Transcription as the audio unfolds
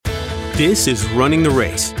This is Running the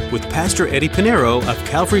Race with Pastor Eddie Pinero of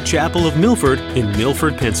Calvary Chapel of Milford in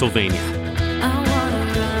Milford, Pennsylvania.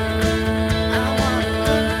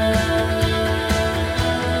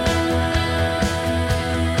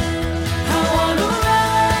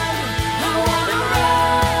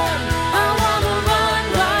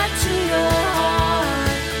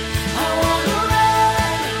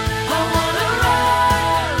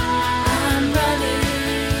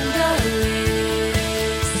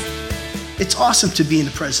 It's awesome to be in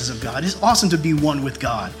the presence of God. It's awesome to be one with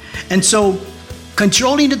God. And so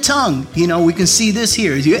controlling the tongue, we can see this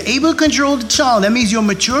here. If you're able to control the tongue, that means you're a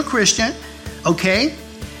mature Christian, okay?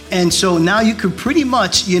 And so now you could pretty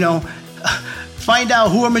much, find out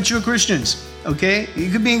who are mature Christians, okay?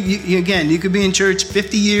 You could be, you could be in church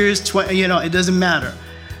 50 years, 20, it doesn't matter.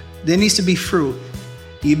 There needs to be fruit.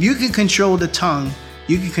 If you can control the tongue,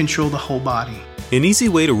 you can control the whole body. An easy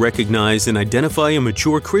way to recognize and identify a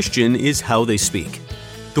mature Christian is how they speak.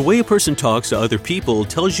 The way a person talks to other people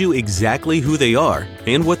tells you exactly who they are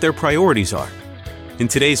and what their priorities are. In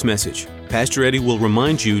today's message, Pastor Eddie will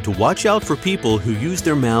remind you to watch out for people who use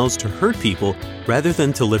their mouths to hurt people rather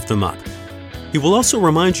than to lift them up. He will also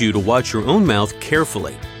remind you to watch your own mouth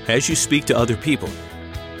carefully as you speak to other people.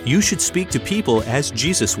 You should speak to people as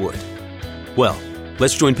Jesus would. Well,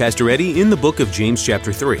 let's join Pastor Eddie in the book of James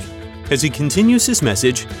chapter 3. As he continues his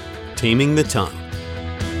message, Taming the Tongue.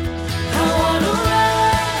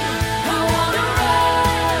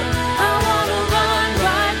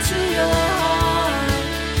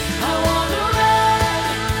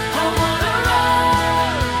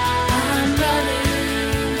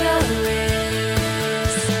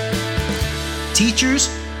 Teachers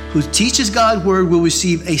who teaches God's word will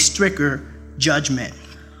receive a stricter judgment.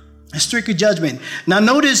 A stricter judgment. Now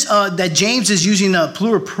notice that James is using a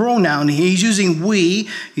plural pronoun. He's using we.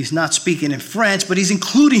 He's not speaking in French, but he's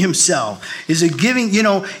including himself. He's giving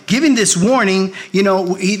this warning,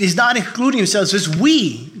 he's not including himself. It's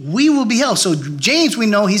we. We will be held. So James, we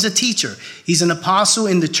know he's a teacher. He's an apostle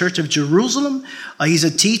in the church of Jerusalem. He's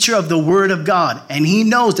a teacher of the word of God. And he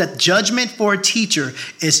knows that judgment for a teacher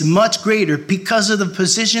is much greater because of the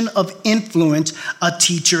position of influence a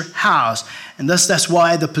teacher has. And that's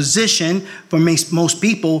why the position for most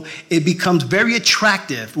people, it becomes very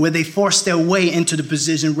attractive where they force their way into the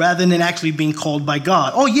position rather than actually being called by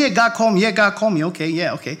God. Oh, yeah, God called me. Yeah, God called me. Okay,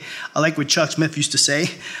 yeah, okay. I like what Chuck Smith used to say.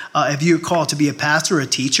 If you're called to be a pastor or a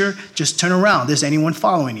teacher, just turn around. Is anyone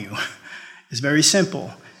following you? It's very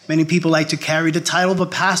simple. Many people like to carry the title of a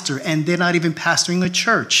pastor, and they're not even pastoring a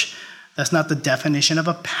church. That's not the definition of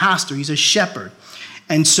a pastor. He's a shepherd.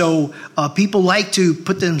 And so people like to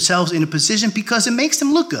put themselves in a position because it makes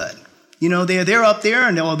them look good. They're up there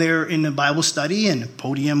and they're in a Bible study and a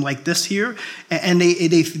podium like this here, and they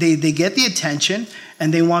get the attention,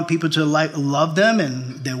 and they want people to love them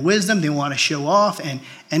and their wisdom. They want to show off, and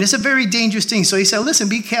it's a very dangerous thing. So he said, listen,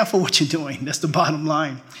 be careful what you're doing. That's the bottom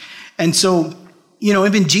line. And so,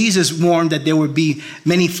 even Jesus warned that there would be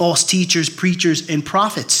many false teachers, preachers, and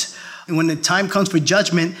prophets. And when the time comes for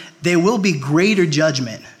judgment, there will be greater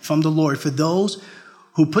judgment from the Lord for those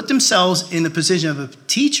who put themselves in the position of a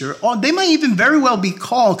teacher, or they might even very well be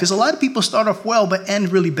called, because a lot of people start off well but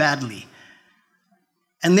end really badly.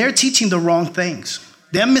 And they're teaching the wrong things.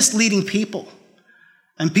 They're misleading people.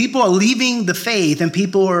 And people are leaving the faith, and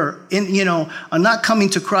people are not coming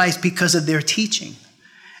to Christ because of their teaching.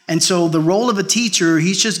 And so the role of a teacher,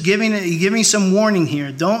 he's just giving some warning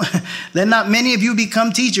here. Let not many of you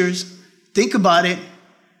become teachers. Think about it.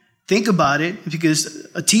 Think about it, because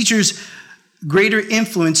a teacher's greater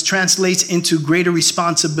influence translates into greater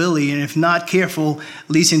responsibility, and if not careful,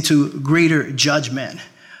 leads into greater judgment.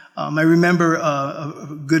 I remember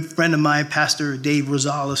a good friend of mine, Pastor Dave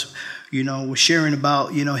Rosales, was sharing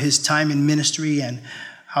about, his time in ministry and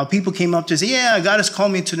how people came up to say, yeah, God has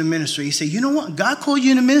called me into the ministry. He said, you know what? God called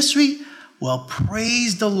you in the ministry? Well,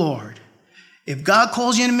 praise the Lord. If God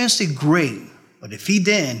calls you in the ministry, great. But if he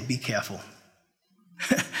didn't, be careful.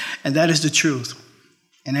 And that is the truth.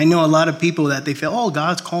 And I know a lot of people that they feel, oh,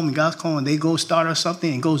 God's called me, God's called me. They go start or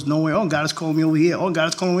something and goes nowhere. Oh, God has called me over here. Oh, God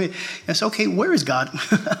has called me over here. And it's okay, where is God?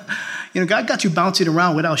 God got you bouncing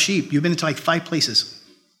around without sheep. You've been into like 5 places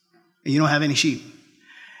and you don't have any sheep.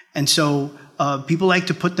 And so people like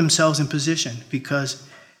to put themselves in position because,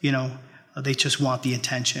 they just want the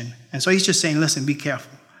attention. And so he's just saying, listen, be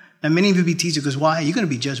careful. Now, many of you be teachers because why? You're going to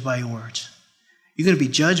be judged by your words. You're going to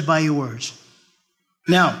be judged by your words.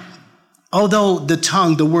 Now, although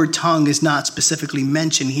the word tongue is not specifically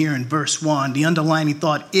mentioned here in verse 1, the underlying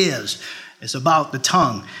thought is about the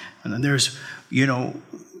tongue. And then there's,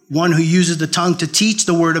 One who uses the tongue to teach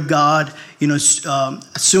the word of God,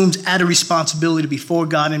 assumes added responsibility before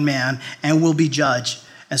God and man and will be judged.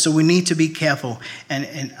 And so we need to be careful.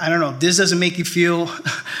 And I don't know, if this doesn't make you feel,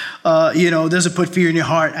 doesn't put fear in your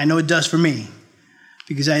heart, I know it does for me.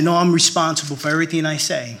 Because I know I'm responsible for everything I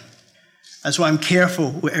say. That's why I'm careful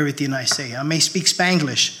with everything I say. I may speak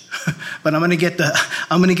Spanglish, but I'm going to get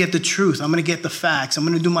the truth. I'm going to get the facts. I'm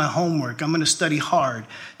going to do my homework. I'm going to study hard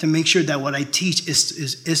to make sure that what I teach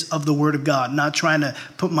is of the Word of God, not trying to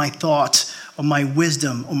put my thoughts or my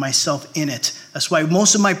wisdom or myself in it. That's why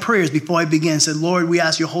most of my prayers before I begin said, Lord, we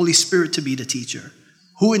ask your Holy Spirit to be the teacher.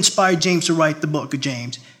 Who inspired James to write the book of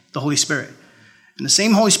James? The Holy Spirit. And the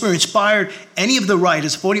same Holy Spirit inspired any of the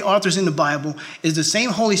writers, 40 authors in the Bible, is the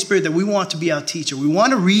same Holy Spirit that we want to be our teacher. We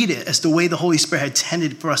want to read it as the way the Holy Spirit had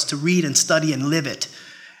intended for us to read and study and live it.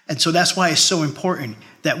 And so that's why it's so important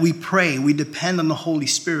that we pray, we depend on the Holy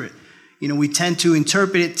Spirit. We tend to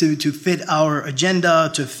interpret it to fit our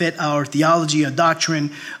agenda, to fit our theology or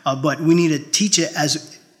doctrine, but we need to teach it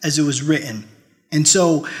as it was written. And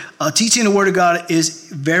so teaching the Word of God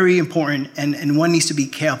is very important, and one needs to be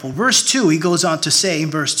careful. Verse 2, he goes on to say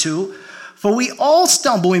in verse 2, for we all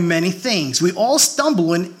stumble in many things. We all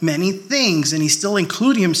stumble in many things. And he's still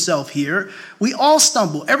including himself here. We all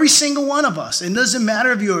stumble, every single one of us. It doesn't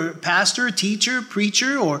matter if you're a pastor, teacher,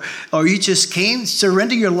 preacher, or you just came,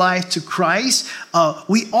 surrender your life to Christ.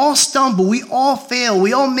 We all stumble. We all fail.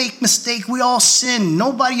 We all make mistakes. We all sin.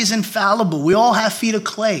 Nobody is infallible. We all have feet of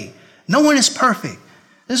clay. No one is perfect.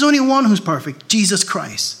 There's only one who's perfect, Jesus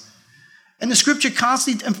Christ. And the scripture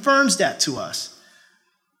constantly affirms that to us.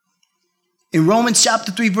 In Romans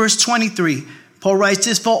chapter 3, verse 23, Paul writes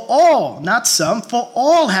this, for all, not some, for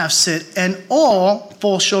all have sinned and all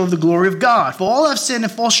fall short of the glory of God. For all have sinned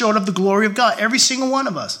and fall short of the glory of God, every single one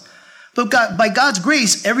of us. But by God's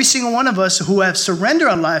grace, every single one of us who have surrendered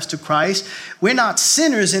our lives to Christ, we're not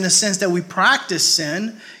sinners in the sense that we practice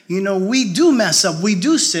sin. We do mess up, we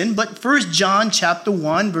do sin, but 1 John chapter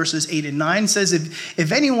 1, verses 8 and 9 says,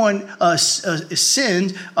 if anyone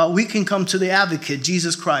sinned, we can come to the advocate,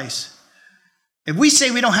 Jesus Christ. If we say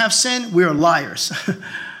we don't have sin, we're liars.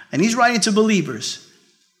 And he's writing to believers.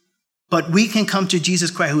 But we can come to Jesus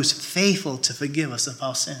Christ, who is faithful to forgive us of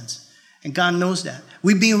our sins. And God knows that.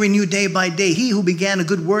 We're being renewed day by day. He who began a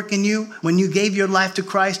good work in you, when you gave your life to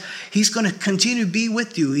Christ, he's going to continue to be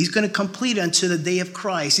with you. He's going to complete it until the day of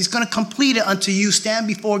Christ. He's going to complete it until you stand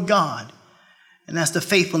before God. And that's the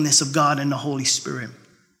faithfulness of God and the Holy Spirit.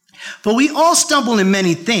 For we all stumble in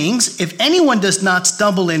many things. If anyone does not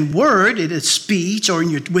stumble in word, it is speech, or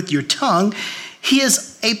with your tongue, he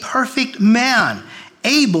is a perfect man,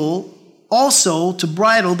 able also to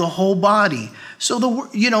bridle the whole body. So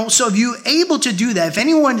so if you're able to do that, if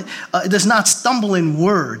anyone does not stumble in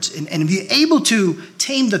words, and if you're able to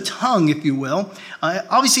tame the tongue, if you will,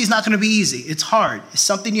 obviously it's not going to be easy. It's hard. It's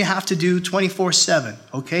something you have to do 24/7,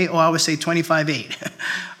 okay? Or I would say 25/8,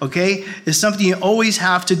 okay? It's something you always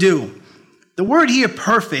have to do. The word here,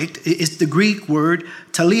 perfect, is the Greek word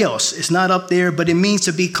teleos. It's not up there, but it means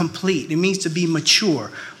to be complete. It means to be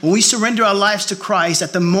mature. When we surrender our lives to Christ,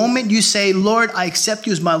 at the moment you say, Lord, I accept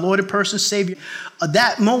you as my Lord and personal Savior, at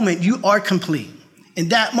that moment you are complete. In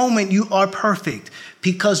that moment you are perfect.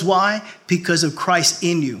 Because why? Because of Christ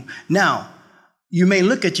in you. Now, you may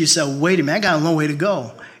look at yourself, wait a minute, I got a long way to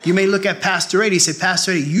go. You may look at Pastor Eddie and say,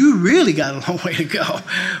 Pastor Eddie, you really got a long way to go.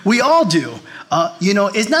 We all do.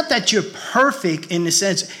 It's not that you're perfect in the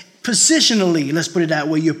sense, positionally, let's put it that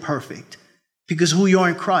way, you're perfect because of who you are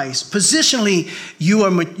in Christ. Positionally,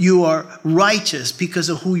 you are righteous because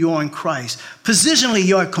of who you are in Christ. Positionally,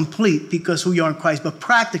 you are complete because of who you are in Christ. But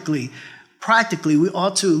practically, we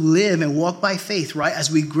ought to live and walk by faith, right? As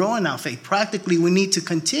we grow in our faith, practically, we need to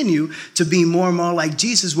continue to be more and more like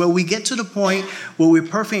Jesus, where we get to the point where we're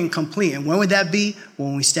perfect and complete. And when would that be?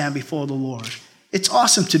 When we stand before the Lord. It's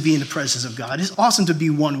awesome to be in the presence of God. It's awesome to be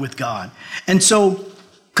one with God. And so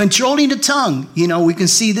controlling the tongue, we can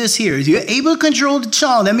see this here. If you're able to control the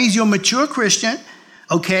tongue, that means you're a mature Christian,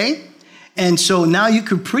 okay? And so now you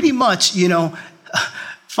can pretty much,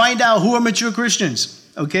 find out who are mature Christians,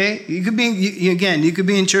 okay? You could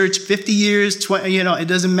be in church 50 years, 20, it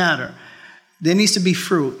doesn't matter. There needs to be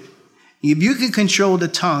fruit. If you can control the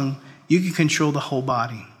tongue, you can control the whole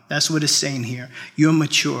body. That's what it's saying here. You're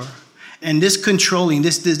mature. And this controlling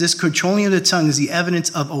of the tongue is the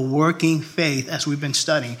evidence of a working faith, as we've been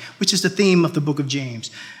studying, which is the theme of the book of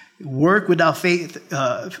James. Faith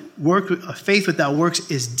without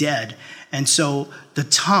works is dead. And so the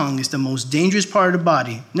tongue is the most dangerous part of the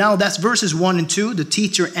body. Now that's verses 1 and 2, the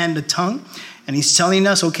teacher and the tongue. And he's telling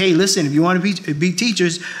us, okay, listen, if you want to be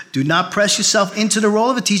teachers, do not press yourself into the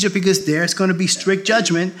role of a teacher because there's going to be strict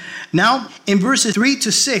judgment. Now, in verses 3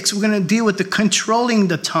 to 6, we're going to deal with the controlling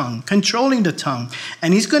the tongue.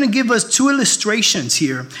 And he's going to give us two illustrations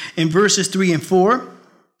here in verses 3 and 4.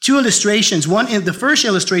 Two illustrations. The first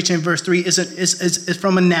illustration in verse 3 is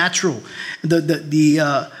from a natural.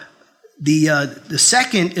 The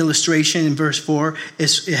second illustration in verse 4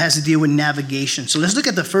 it has to deal with navigation. So let's look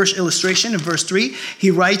at the first illustration in verse 3.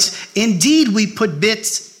 He writes, "Indeed, we put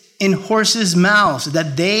bits in horses' mouths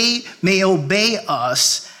that they may obey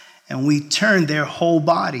us, and we turn their whole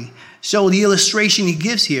body." So the illustration he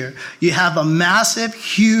gives here, you have a massive,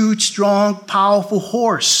 huge, strong, powerful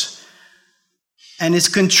horse, and it's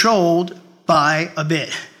controlled by a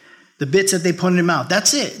bit. The bits that they put in their mouth.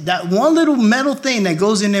 That's it. That one little metal thing that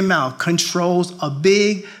goes in their mouth controls a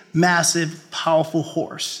big, massive, powerful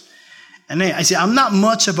horse. And then I said, I'm not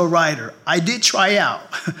much of a rider. I did try out,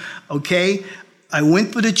 okay? I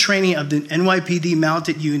went for the training of the NYPD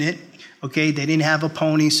mounted unit, okay? They didn't have a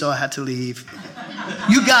pony, so I had to leave.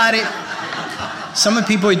 You got it. Some of the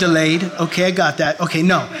people are delayed. Okay, I got that. Okay,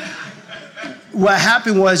 no. What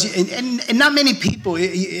happened was, and not many people,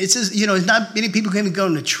 it's just, it's not many people can even go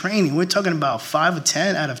into training. We're talking about 5 or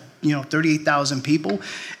 10 out of, 38,000 people.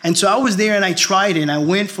 And so I was there and I tried it and I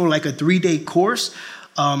went for like a 3-day course.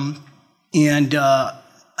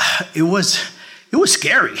 It was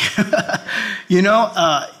scary.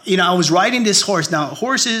 I was riding this horse. Now,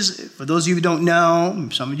 horses, for those of you who don't know,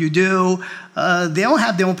 some of you do, they don't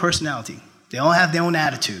have their own personality. They don't have their own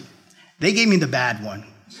attitude. They gave me the bad one.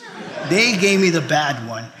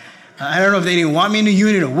 I don't know if they didn't want me in the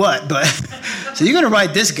unit or what, but so you're going to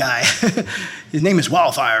ride this guy. His name is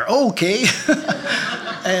Wildfire. Okay.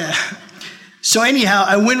 So anyhow,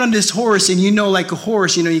 I went on this horse, and like a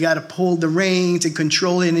horse, you got to pull the reins and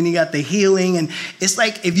control it, and then you got the heeling. And it's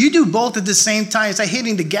like if you do both at the same time, it's like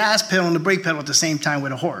hitting the gas pedal and the brake pedal at the same time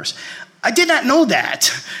with a horse. I did not know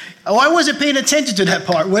that. Oh, I wasn't paying attention to that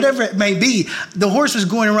part, whatever it may be. The horse was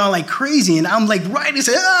going around like crazy, and I'm like riding,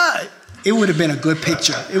 saying, It would have been a good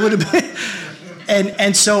picture. It would have been.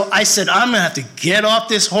 And so I said, I'm going to have to get off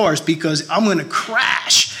this horse because I'm going to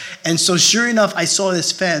crash. And so sure enough, I saw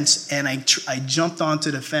this fence, and I jumped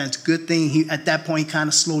onto the fence. Good thing he, at that point, kind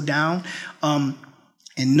of slowed down.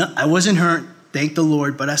 I wasn't hurt, thank the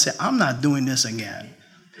Lord, but I said, I'm not doing this again.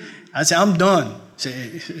 I said, I'm done.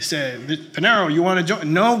 He said, Pinero, you want to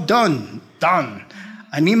join? No, done.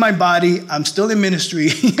 I need my body. I'm still in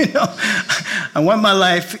ministry. I want my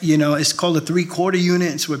life. It's called a 3/4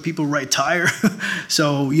 unit. It's where people retire.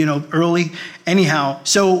 So, early. Anyhow,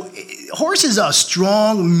 so horses are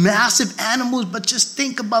strong, massive animals, but just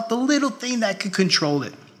think about the little thing that could control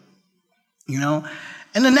it. And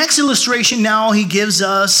the next illustration now he gives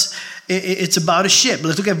us, it's about a ship.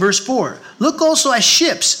 Let's look at verse 4. Look also at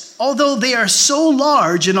ships. Although they are so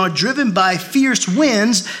large and are driven by fierce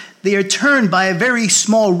winds, they are turned by a very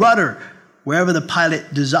small rudder wherever the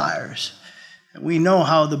pilot desires. We know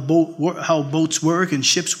how boats work and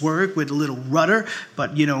ships work with a little rudder.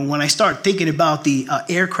 But, when I start thinking about the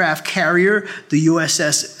aircraft carrier, the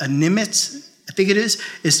USS Nimitz, I think it is,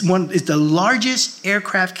 it's the largest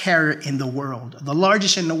aircraft carrier in the world, the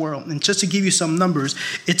largest in the world. And just to give you some numbers,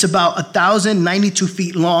 it's about 1,092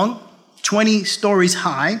 feet long, 20 stories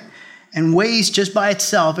high, and weighs just by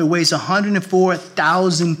itself, it weighs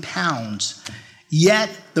 104,000 pounds. Yet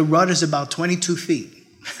the rudder is about 22 feet,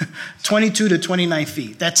 22 to 29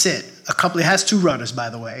 feet. That's it. It has 2 rudders, by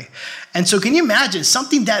the way. And so can you imagine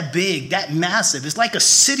something that big, that massive? It's like a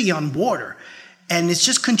city on water, and it's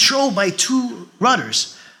just controlled by 2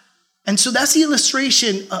 rudders. And so that's the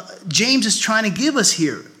illustration James is trying to give us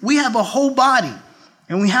here. We have a whole body,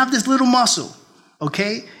 and we have this little muscle,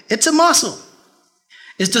 okay? It's a muscle.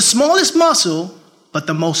 It's the smallest muscle, but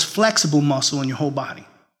the most flexible muscle in your whole body.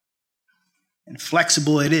 And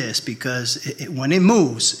flexible it is because when it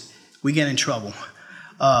moves, we get in trouble.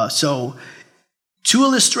 So 2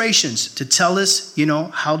 illustrations to tell us,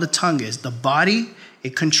 how the tongue is. The body,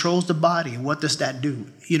 it controls the body. And what does that do?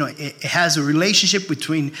 It has a relationship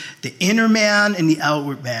between the inner man and the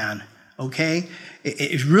outward man, okay?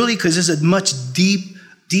 It's really, because it's a much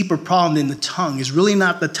deeper problem than the tongue. It's really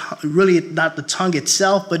not the tongue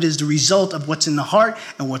itself, but is the result of what's in the heart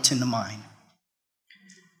and what's in the mind.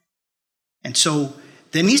 And so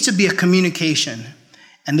there needs to be a communication.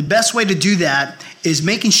 And the best way to do that is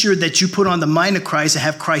making sure that you put on the mind of Christ and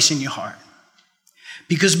have Christ in your heart.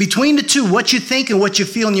 Because between the two, what you think and what you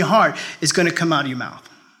feel in your heart is going to come out of your mouth.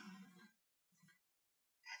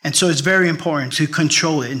 And so it's very important to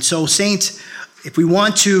control it. And so, saints, if we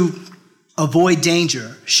want to avoid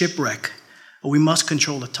danger, shipwreck, But we must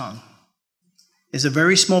control the tongue. It's a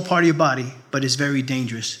very small part of your body, but it's very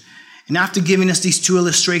dangerous. And after giving us these two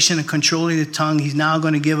illustrations of controlling the tongue, he's now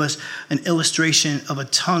going to give us an illustration of a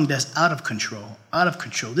tongue that's out of control. Out of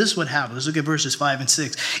control. This is what happens. Let's look at verses 5 and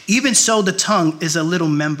 6. Even so, the tongue is a little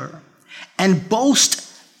member, and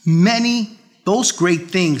boasts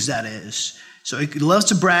great things, that is. So it loves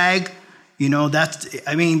to brag.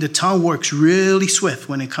 The tongue works really swift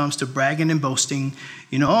when it comes to bragging and boasting.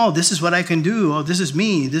 This is what I can do. Oh, this is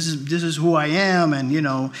me. This is who I am. And,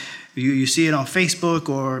 you see it on Facebook,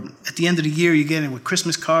 or at the end of the year, you get it with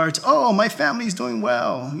Christmas cards. Oh, my family's doing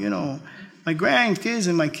well. My grandkids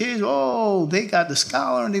and my kids, oh, they got the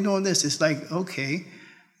scholar and they're doing this. It's like, okay,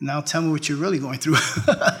 now tell me what you're really going through.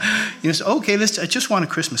 Okay, I just want a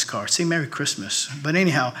Christmas card. Say Merry Christmas. But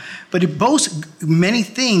anyhow, but it boasts many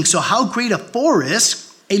things. So how great a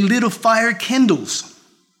forest a little fire kindles.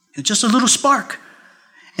 It's just a little spark.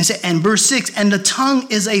 And verse 6, and the tongue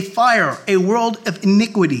is a fire, a world of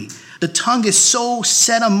iniquity. The tongue is so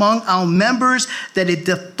set among our members that it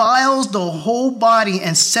defiles the whole body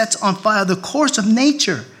and sets on fire the course of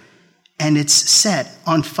nature. And it's set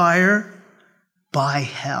on fire by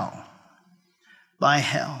hell. By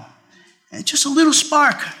hell. And just a little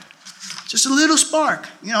spark. Just a little spark.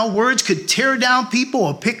 Words could tear down people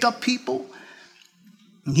or pick up people.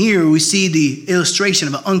 And here we see the illustration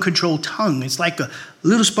of an uncontrolled tongue. It's like a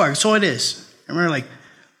little spark. So it is. Remember,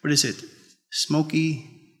 what is it? Smokey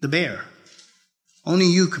the Bear. Only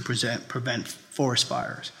you could prevent forest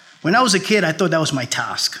fires. When I was a kid, I thought that was my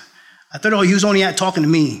task. I thought, he was only talking to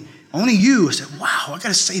me. Only you. I said, wow, I got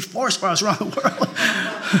to save forest fires around the world.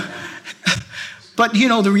 But,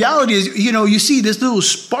 the reality is, you see this little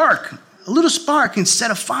spark. A little spark can set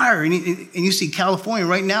a fire. And you see California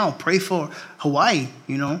right now, pray for Hawaii,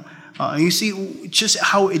 and you see just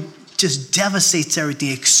how it just devastates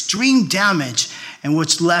everything, extreme damage, and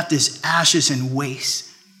what's left is ashes and waste.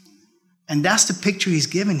 And that's the picture he's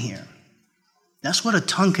given here. That's what a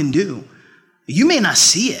tongue can do. You may not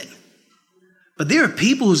see it, but there are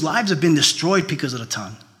people whose lives have been destroyed because of the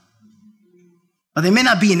tongue. Or they may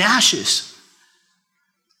not be in ashes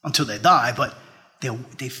until they die, but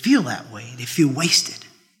they feel that way. They feel wasted.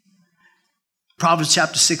 Proverbs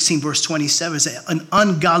chapter 16, verse 27 says, an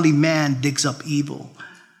ungodly man digs up evil,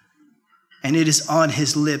 and it is on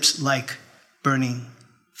his lips like burning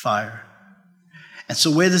fire. And so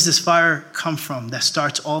where does this fire come from that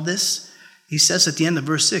starts all this? He says at the end of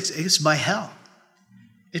verse 6, it's by hell.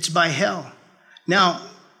 It's by hell. Now,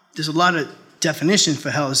 there's a lot of definition for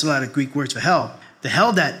hell. There's a lot of Greek words for hell. The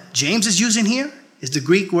hell that James is using here is the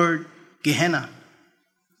Greek word Gehenna.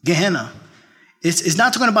 Gehenna. It's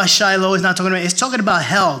not talking about Shiloh. It's talking about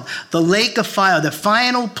hell, the lake of fire, the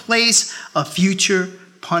final place of future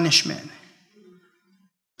punishment.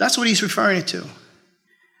 That's what he's referring to.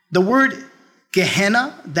 The word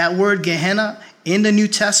Gehenna, that word Gehenna in the New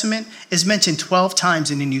Testament is mentioned 12 times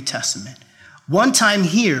in the New Testament. One time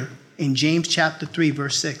here in James chapter 3,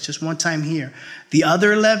 verse 6, just one time here. The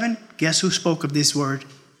other 11, guess who spoke of this word?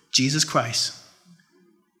 Jesus Christ.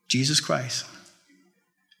 Jesus Christ.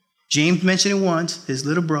 James mentioned it once, his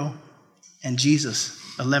little bro, and Jesus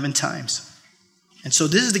 11 times. And so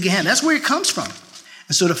this is the Gehenna. That's where it comes from.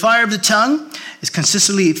 And so the fire of the tongue is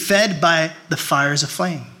consistently fed by the fires of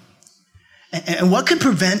flame. And what could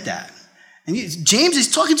prevent that? And James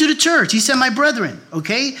is talking to the church. He said, my brethren,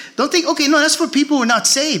 okay? Don't think, okay, no, that's for people who are not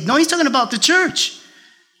saved. No, he's talking about the church.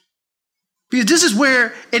 Because this is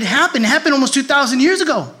where it happened. It happened almost 2,000 years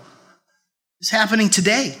ago. It's happening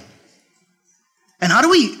today. And how do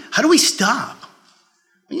we stop?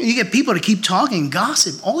 You get people to keep talking,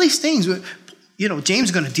 gossip, all these things. James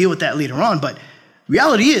is going to deal with that later on. But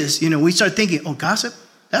reality is, we start thinking, oh, gossip,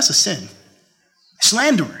 that's a sin.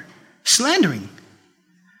 Slandering.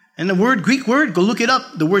 And the Greek word, go look it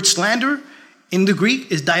up. The word slander in the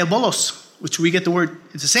Greek is diabolos, which we get the word,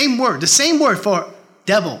 it's the same word for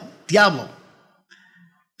devil, diablo.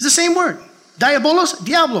 It's the same word. Diabolos,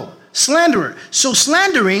 diablo, slanderer. So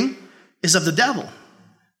slandering is of the devil.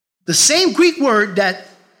 The same Greek word that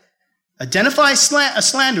identifies a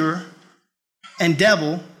slanderer and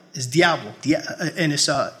devil is diablo. And it's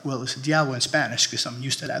diablo in Spanish because I'm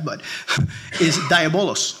used to that, but is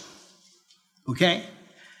diabolos. Okay?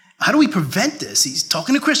 How do we prevent this? He's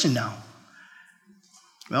talking to Christian now.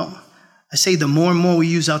 Well, I say the more and more we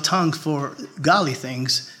use our tongues for godly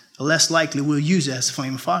things, the less likely we'll use it as a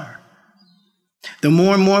flame of fire. The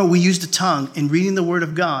more and more we use the tongue in reading the Word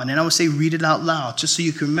of God, and I would say read it out loud, just so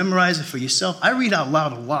you can memorize it for yourself. I read out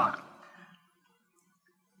loud a lot.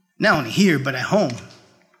 Not only here, but at home.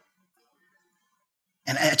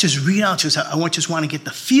 And I just read out, I just want to get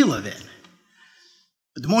the feel of it.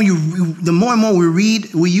 But the more and more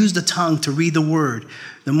we use the tongue to read the word.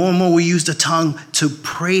 The more and more we use the tongue to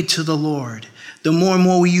pray to the Lord. The more and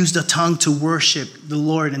more we use the tongue to worship the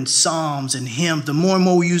Lord in psalms and hymns. The more and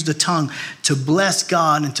more we use the tongue to bless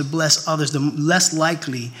God and to bless others, the less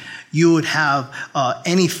likely you would have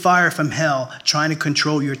any fire from hell trying to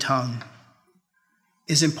control your tongue.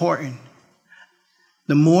 It's important.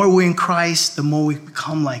 The more we're in Christ, the more we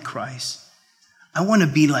become like Christ. I want to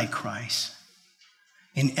be like Christ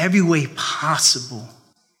in every way possible.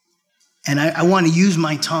 And I want to use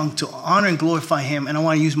my tongue to honor and glorify him, and I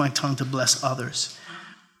want to use my tongue to bless others.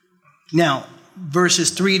 Now,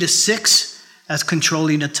 verses 3-6, that's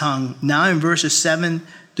controlling the tongue. Now in verses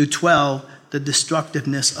 7-12, the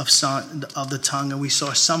destructiveness of the tongue, and we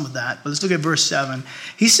saw some of that. But let's look at verse 7.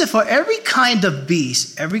 He said, for every kind of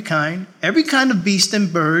beast, every kind of beast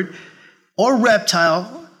and bird or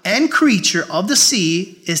reptile and creature of the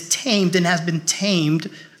sea is tamed and has been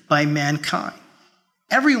tamed by mankind.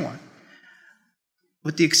 Everyone.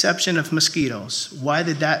 With the exception of mosquitoes. Why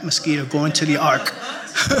did that mosquito go into the ark?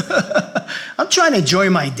 I'm trying to enjoy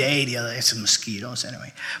my day. The other day, some mosquitoes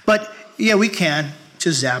anyway. But yeah, we can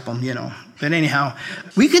just zap them, But anyhow,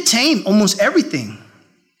 we could tame almost everything.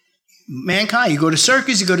 Mankind, you go to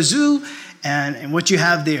circus, you go to zoo, and what you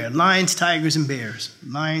have there, lions, tigers, and bears.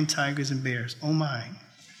 Lion, tigers, and bears. Oh my.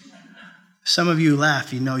 Some of you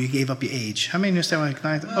laugh, you gave up your age. How many understand what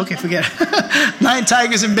 9? Okay, forget it. 9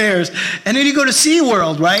 tigers and bears. And then you go to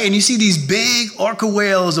SeaWorld, right? And you see these big orca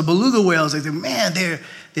whales or beluga whales. Like, man, they're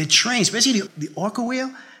trained. Especially the orca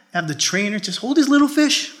whale. Have the trainer just hold this little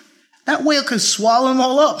fish. That whale could swallow them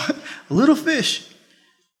all up. A little fish.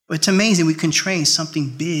 But it's amazing we can train something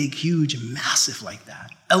big, huge, and massive like that.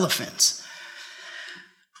 Elephants.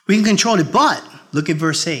 We can control it. But look at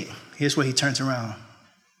verse 8. Here's where he turns around.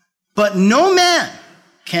 But no man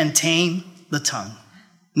can tame the tongue.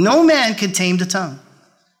 No man can tame the tongue.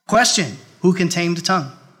 Question, who can tame the tongue?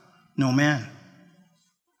 No man.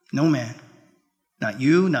 No man. Not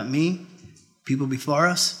you, not me. People before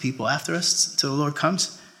us, people after us, till the Lord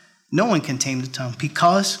comes. No one can tame the tongue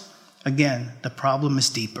because, again, the problem is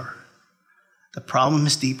deeper. The problem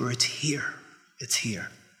is deeper. It's here. It's here.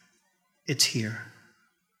 It's here.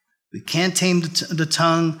 We can't tame the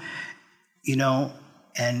tongue,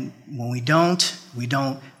 and when we don't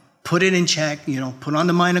put it in check, put on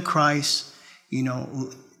the mind of Christ, pray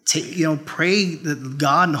that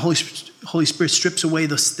God and the Holy Spirit strips away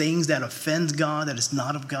those things that offends God, that is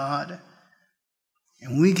not of God.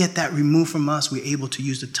 And when we get that removed from us, we're able to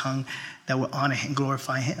use the tongue that will honor and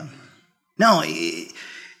glorify him. Now,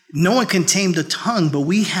 no one can tame the tongue, but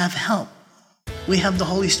we have help. We have the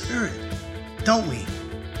Holy Spirit, don't we?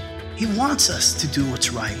 He wants us to do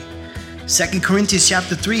what's right. 2 Corinthians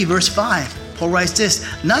chapter 3, verse 5, Paul writes this,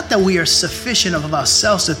 not that we are sufficient of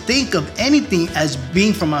ourselves to think of anything as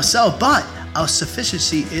being from ourselves, but our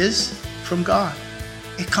sufficiency is from God.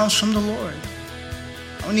 It comes from the Lord.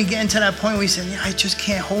 When you get into that point where you say, I just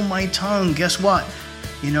can't hold my tongue, guess what?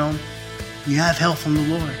 You have help from the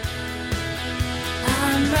Lord.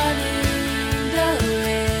 I'm running the race.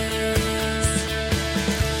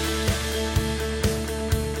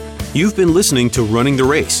 You've been listening to Running the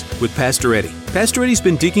Race with Pastor Eddie. Pastor Eddie's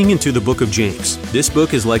been digging into the book of James. This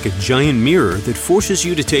book is like a giant mirror that forces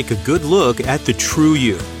you to take a good look at the true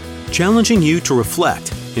you, challenging you to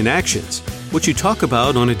reflect, in actions, what you talk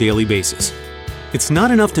about on a daily basis. It's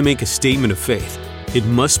not enough to make a statement of faith. It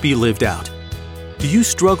must be lived out. Do you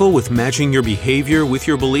struggle with matching your behavior with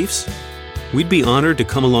your beliefs? We'd be honored to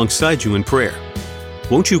come alongside you in prayer.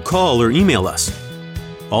 Won't you call or email us?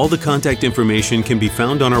 All the contact information can be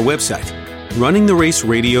found on our website,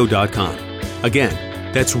 runningtheraceradio.com. Again,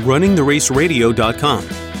 that's runningtheraceradio.com.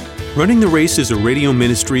 Running the Race is a radio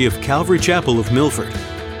ministry of Calvary Chapel of Milford.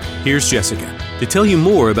 Here's Jessica to tell you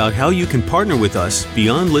more about how you can partner with us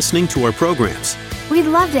beyond listening to our programs. We'd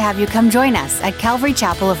love to have you come join us at Calvary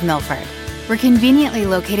Chapel of Milford. We're conveniently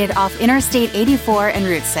located off Interstate 84 and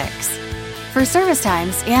Route 6. For service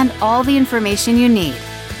times and all the information you need,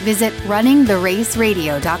 visit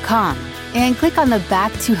runningtheraceradio.com and click on the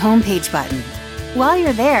Back to Homepage button. While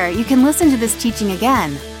you're there, you can listen to this teaching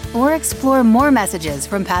again or explore more messages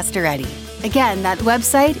from Pastor Eddie. Again, that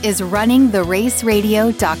website is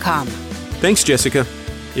runningtheraceradio.com. Thanks, Jessica.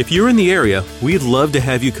 If you're in the area, we'd love to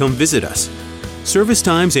have you come visit us. Service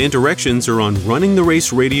times and directions are on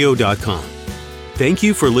runningtheraceradio.com. Thank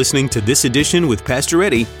you for listening to this edition with Pastor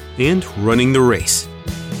Eddie and Running the Race.